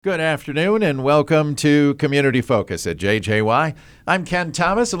Good afternoon and welcome to Community Focus at JJY. I'm Ken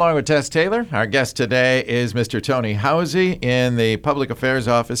Thomas along with Tess Taylor. Our guest today is Mr. Tony Housey in the Public Affairs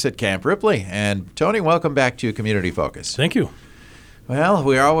Office at Camp Ripley. And Tony, welcome back to Community Focus. Thank you. Well,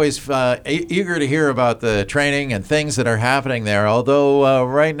 we're always eager to hear about the training and things that are happening there. Although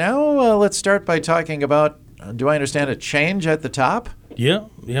right now, let's start by talking about, do I understand, a change at the top? Yeah.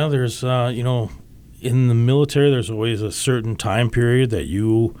 There's, in the military, there's always a certain time period that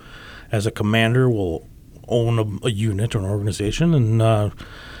you, as a commander, will own a unit or an organization. And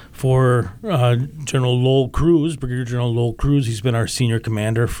for General Lowell Cruz, Brigadier General Lowell Cruz, he's been our senior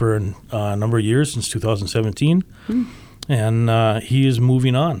commander for a number of years, since 2017. And he is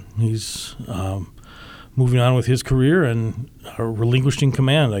moving on. He's moving on with his career and relinquishing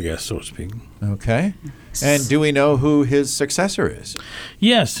command, I guess, so to speak. Okay. And do we know who his successor is?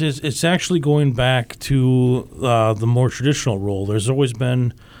 Yes, it's actually going back to the more traditional role. There's always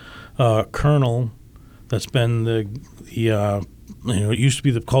been a colonel that's been it used to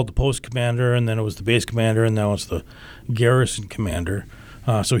be called the post commander, and then it was the base commander, and now it's the garrison commander.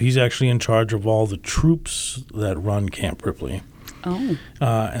 So he's actually in charge of all the troops that run Camp Ripley. Oh.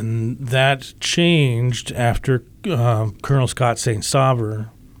 And that changed after Colonel Scott St. Saver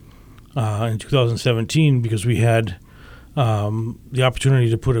in 2017, because we had the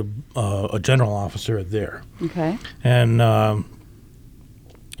opportunity to put a general officer there. Okay. And,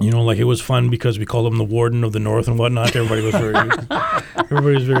 it was fun because we called him the Warden of the North and whatnot. Everybody was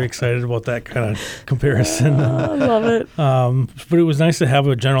very excited about that kind of comparison. I love it. But it was nice to have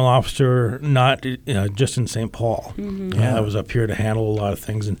a general officer not just in St. Paul. Mm-hmm. That was up here to handle a lot of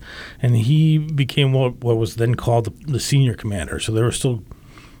things. And he became what was then called the senior commander. So there was still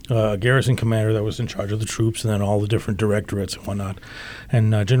a garrison commander that was in charge of the troops and then all the different directorates and whatnot.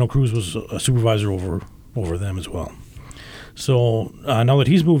 And General Cruz was a supervisor over them as well. So now that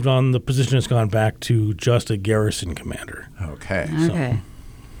he's moved on, the position has gone back to just a garrison commander. Okay. So,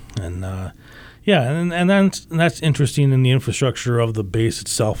 and that's interesting in the infrastructure of the base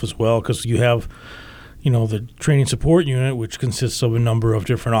itself as well, because you have, the training support unit, which consists of a number of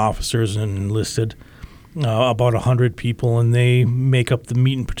different officers and enlisted, about 100 people, and they make up the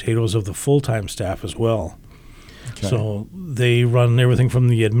meat and potatoes of the full-time staff as well. Okay. So they run everything from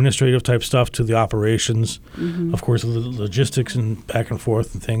the administrative type stuff to the operations, of course, the logistics and back and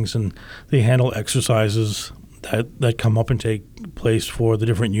forth and things, and they handle exercises that come up and take place for the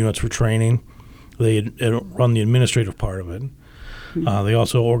different units for training. They run the administrative part of it. They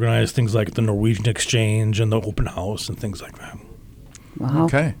also organize things like the Norwegian Exchange and the open house and things like that. Wow.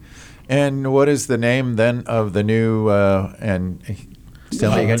 Okay. And what is the name then of the new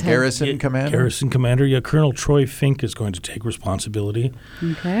garrison commander? Garrison commander, yeah. Colonel Troy Fink is going to take responsibility.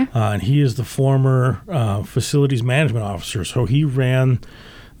 Okay. And he is the former facilities management officer. So he ran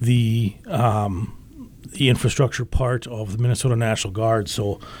the infrastructure part of the Minnesota National Guard.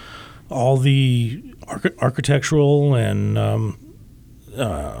 So all the architectural and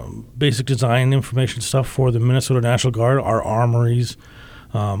basic design information stuff for the Minnesota National Guard, our armories,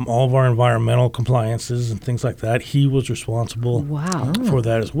 all of our environmental compliances and things like that, he was responsible for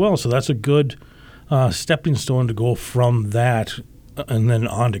that as well. So that's a good stepping stone to go from that and then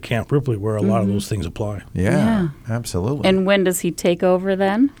on to Camp Ripley, where a lot of those things apply. Yeah, absolutely. And when does he take over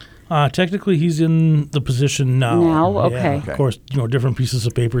then? Technically, he's in the position now. Now? Okay. Yeah, of course, different pieces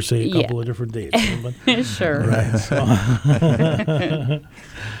of paper say a couple of different dates. But, sure. Right. So.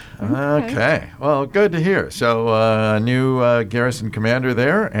 Okay. Well, good to hear. So, new garrison commander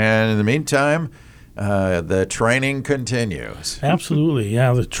there. And in the meantime, the training continues. Absolutely.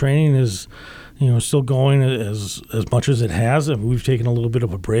 Yeah, the training is, still going as much as it has. And we've taken a little bit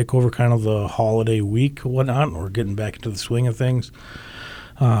of a break over kind of the holiday week and whatnot, and we're getting back into the swing of things.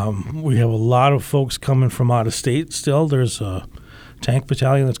 We have a lot of folks coming from out of state still. There's a tank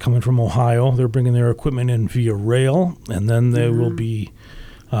battalion that's coming from Ohio. They're bringing their equipment in via rail, and then they will be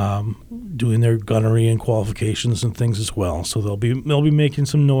doing their gunnery and qualifications and things as well. So they'll be making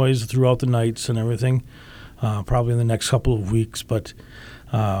some noise throughout the nights and everything, probably in the next couple of weeks. But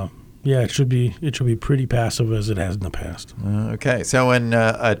it should be pretty passive as it has in the past. Okay. So when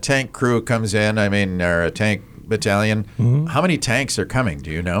a tank crew comes in, or a tank battalion, how many tanks are coming?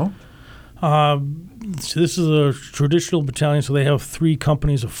 Do you know? So this is a traditional battalion, so they have 3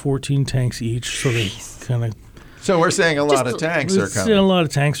 companies of 14 tanks each. So they kind of. So we're saying a lot of tanks are coming. A lot of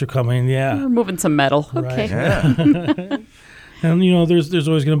tanks are coming, yeah. We're moving some metal. Okay. Right. Yeah. And, there's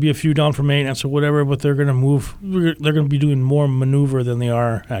always going to be a few down for maintenance or whatever, but they're going to move. They're going to be doing more maneuver than they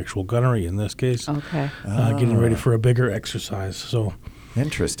are actual gunnery in this case. Okay. Getting ready for a bigger exercise. So.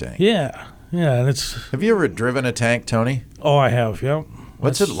 Interesting. Yeah. Yeah. And Have you ever driven a tank, Tony? Oh, I have, yeah.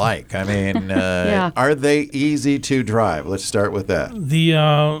 What's it like? I mean, Yeah. are they easy to drive? Let's start with that.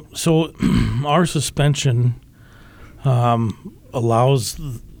 So our suspension allows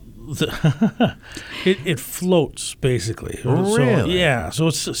it floats basically. So, Really? yeah. So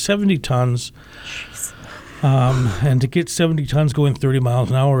it's 70 tons. And to get 70 tons going 30 miles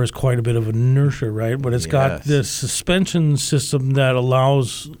an hour is quite a bit of inertia, right? But it's got Yes. this suspension system that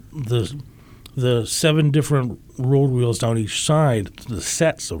allows the 7 different road wheels down each side, the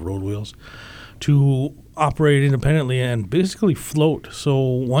sets of road wheels, to operate independently and basically float. So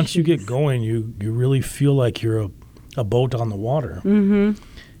once you get going, you really feel like you're a boat on the water. Mm-hmm.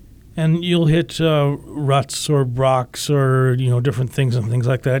 And you'll hit ruts or rocks or different things and things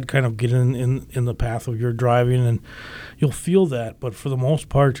like that. Kind of get in the path of your driving, and you'll feel that. But for the most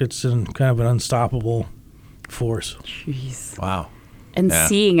part, it's kind of an unstoppable force. Jeez. Wow. And Yeah.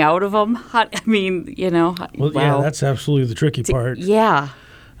 seeing out of them, Well, wow. yeah, that's absolutely the tricky part. Yeah.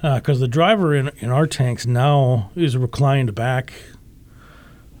 Because the driver in our tanks now is reclined back,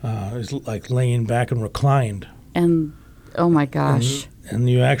 is like laying back and reclined. And, oh my gosh. And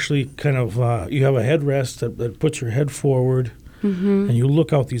you actually kind of you have a headrest that puts your head forward, and you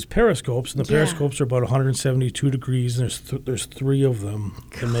look out these periscopes, and the Yeah. periscopes are about 172 degrees, and there's 3 of them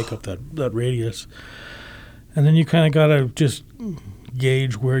that make up that radius. And then you kind of got to just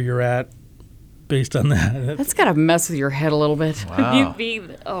gauge where you're at based on that. That's got to mess with your head a little bit. Wow.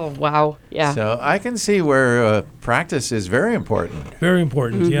 Oh, wow. Yeah. So I can see where practice is very important. Very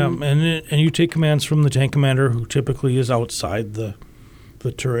important, yeah. And you take commands from the tank commander, who typically is outside the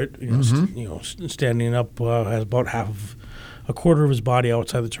turret, standing up, has about a quarter of his body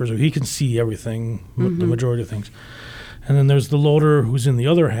outside the turret, so he can see everything, the majority of things. And then there's the loader, who's in the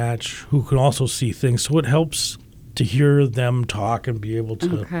other hatch, who can also see things. So it helps to hear them talk and be able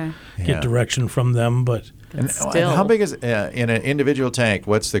to Okay. get Yeah. direction from them. But And Still. how big is in an individual tank?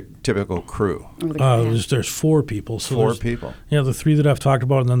 What's the typical crew? there's 4 people. So 4 there's- people. Yeah, the 3 that I've talked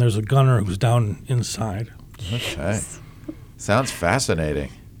about, and then there's a gunner who's down inside. Okay. Sounds fascinating.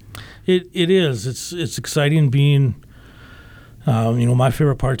 It is. It's exciting being. My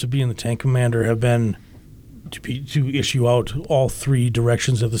favorite parts of being the tank commander have been to issue out all 3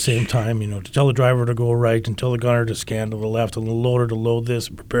 directions at the same time. To tell the driver to go right, and tell the gunner to scan to the left, and the loader to load this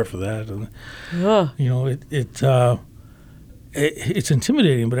and prepare for that. And Ugh. it's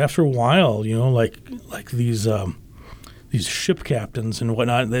intimidating, but after a while, like these ship captains and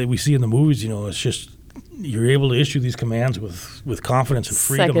whatnot that we see in the movies, it's just. You're able to issue these commands with confidence and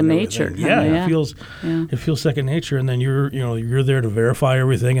freedom. Second and nature, everything. Yeah, kinda, yeah. it feels second nature, and then you're there to verify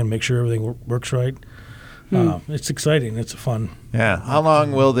everything and make sure everything works right. It's exciting. It's fun. Yeah. How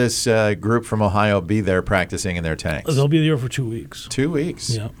long will this group from Ohio be there practicing in their tanks? They'll be there for 2 weeks. 2 weeks.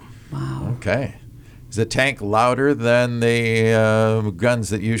 Yeah. Wow. Okay. Is the tank louder than the guns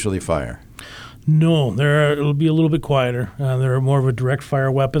that usually fire? No, it'll be a little bit quieter. They're more of a direct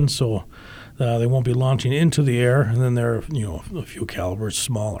fire weapon, so they won't be launching into the air, and then they're a few calibers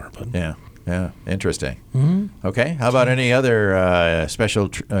smaller. But Yeah. Interesting. Okay. How about any other special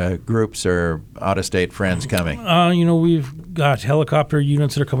groups or out-of-state friends coming? We've got helicopter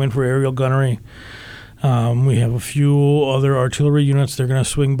units that are coming for aerial gunnery. We have a few other artillery units. They're going to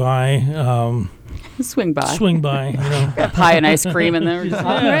swing by. Swing by. Got Pie and ice cream in there. Just,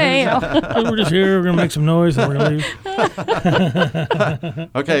 hey, We're just here. We're going to make some noise, and we're going to leave.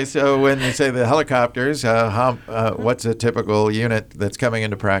 Okay, so when you say the helicopters, what's a typical unit that's coming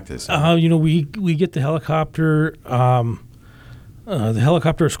into practice? We get the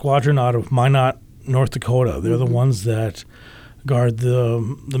helicopter squadron out of Minot, North Dakota. They're the ones that guard the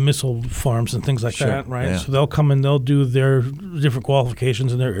missile farms and things like Sure, that, right? yeah. So they'll come and they'll do their different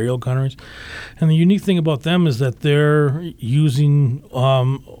qualifications and their aerial gunneries. And the unique thing about them is that they're using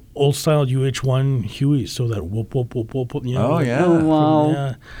old-style UH-1 Hueys, so that whoop, whoop, whoop, whoop, whoop. Oh, yeah. Oh,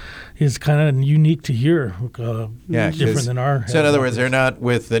 wow. Is kind of unique to hear. Yeah, different than our. So in other words, they're not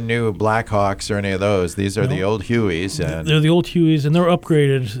with the new Blackhawks or any of those. These are the No. old Hueys. And They're the old Hueys, and they're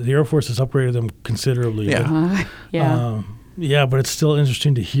upgraded. The Air Force has upgraded them considerably. Yeah. yeah. Yeah, but it's still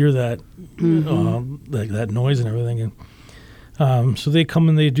interesting to hear that, like that noise and everything. And so they come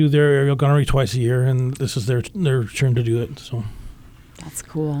and they do their aerial gunnery twice a year, and this is their turn to do it. So That's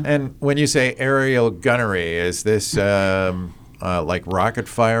cool. And when you say aerial gunnery, is this like rocket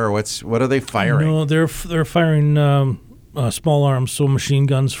fire? Or what are they firing? no, they're firing small arms, so machine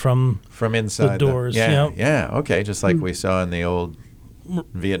guns from inside the doors. Yeah. Okay, just like we saw in the old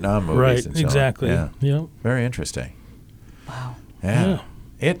Vietnam movies. right, and so on. exactly. Yeah. Yeah. Very interesting. Wow. Yeah.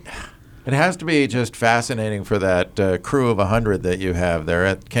 It has to be just fascinating for that crew of 100 that you have there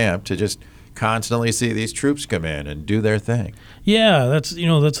at camp to just constantly see these troops come in and do their thing. Yeah, that's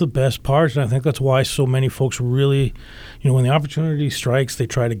the best part, and I think that's why so many folks really, when the opportunity strikes, they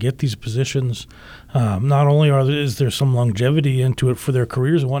try to get these positions. Not only is there some longevity into it for their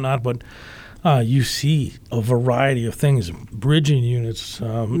careers and whatnot, but you see a variety of things, bridging units,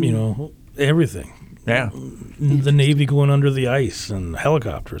 everything. Yeah, the Navy going under the ice and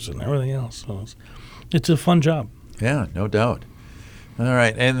helicopters and everything else. So it's a fun job. Yeah, no doubt. All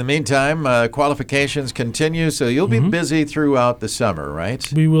right. In the meantime, qualifications continue, so you'll be busy throughout the summer,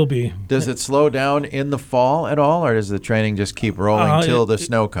 right? We will be. Does it slow down in the fall at all, or does the training just keep rolling till the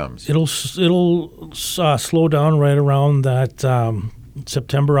snow comes? It'll slow down right around that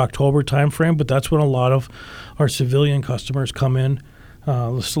September, October timeframe, but that's when a lot of our civilian customers come in.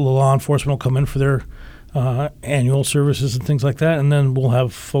 The law enforcement will come in for their annual services and things like that, and then we'll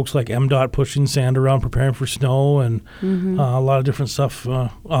have folks like MDOT pushing sand around, preparing for snow, and a lot of different stuff on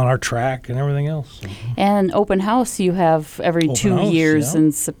our track and everything else. And open house you have every Open 2 house, years yeah.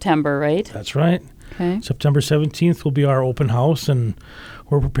 in September, right? That's right. Okay. September 17th will be our open house, and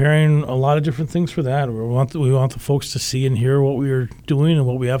we're preparing a lot of different things for that. We want the folks to see and hear what we are doing and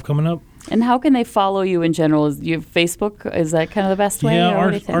what we have coming up. And how can they follow you in general? Is your Facebook, is that kind of the best way? Yeah, or what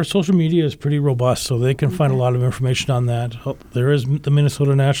do you think? our social media is pretty robust, so they can find a lot of information on that. There is the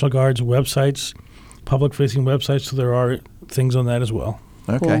Minnesota National Guard's websites, public-facing websites, so there are things on that as well.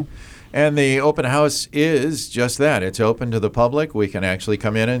 Okay. Cool. And the open house is just that. It's open to the public. We can actually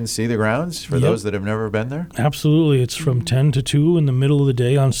come in and see the grounds for those that have never been there. Absolutely. It's from 10 to 2 in the middle of the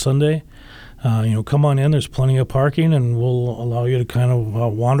day on Sunday. Come on in. There's plenty of parking, and we'll allow you to kind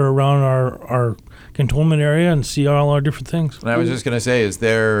of wander around our cantonment area and see all our different things. And I was just going to say,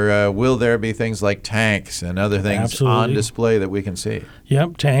 will there be things like tanks and other things Absolutely. on display that we can see?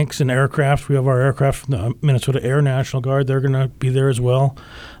 Yep, tanks and aircraft. We have our aircraft from the Minnesota Air National Guard. They're going to be there as well.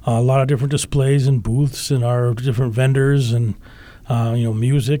 A lot of different displays and booths and our different vendors and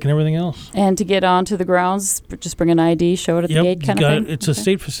music and everything else. And to get onto the grounds, just bring an ID, show it at the gate kind of thing? It's a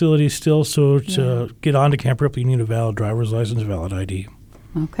state facility still, so to get onto Camp Ripley, you need a valid driver's license, valid ID.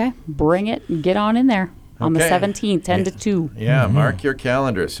 Okay. Bring it and get on in there on the Okay. 17th, 10 to 2. Yeah, mark your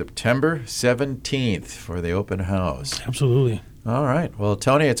calendar, September 17th for the open house. Absolutely. All right. Well,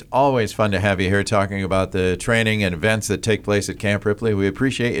 Tony, it's always fun to have you here talking about the training and events that take place at Camp Ripley. We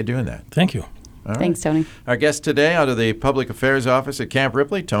appreciate you doing that. Thank you. All right. Thanks, Tony. Our guest today out of the Public Affairs Office at Camp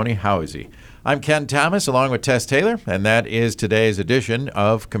Ripley, Tony Housey. I'm Ken Thomas along with Tess Taylor, and that is today's edition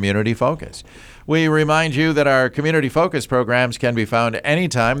of Community Focus. We remind you that our Community Focus programs can be found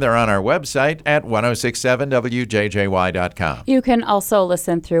anytime. They're on our website at 1067wjjy.com. You can also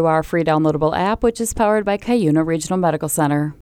listen through our free downloadable app, which is powered by Cuyuna Regional Medical Center.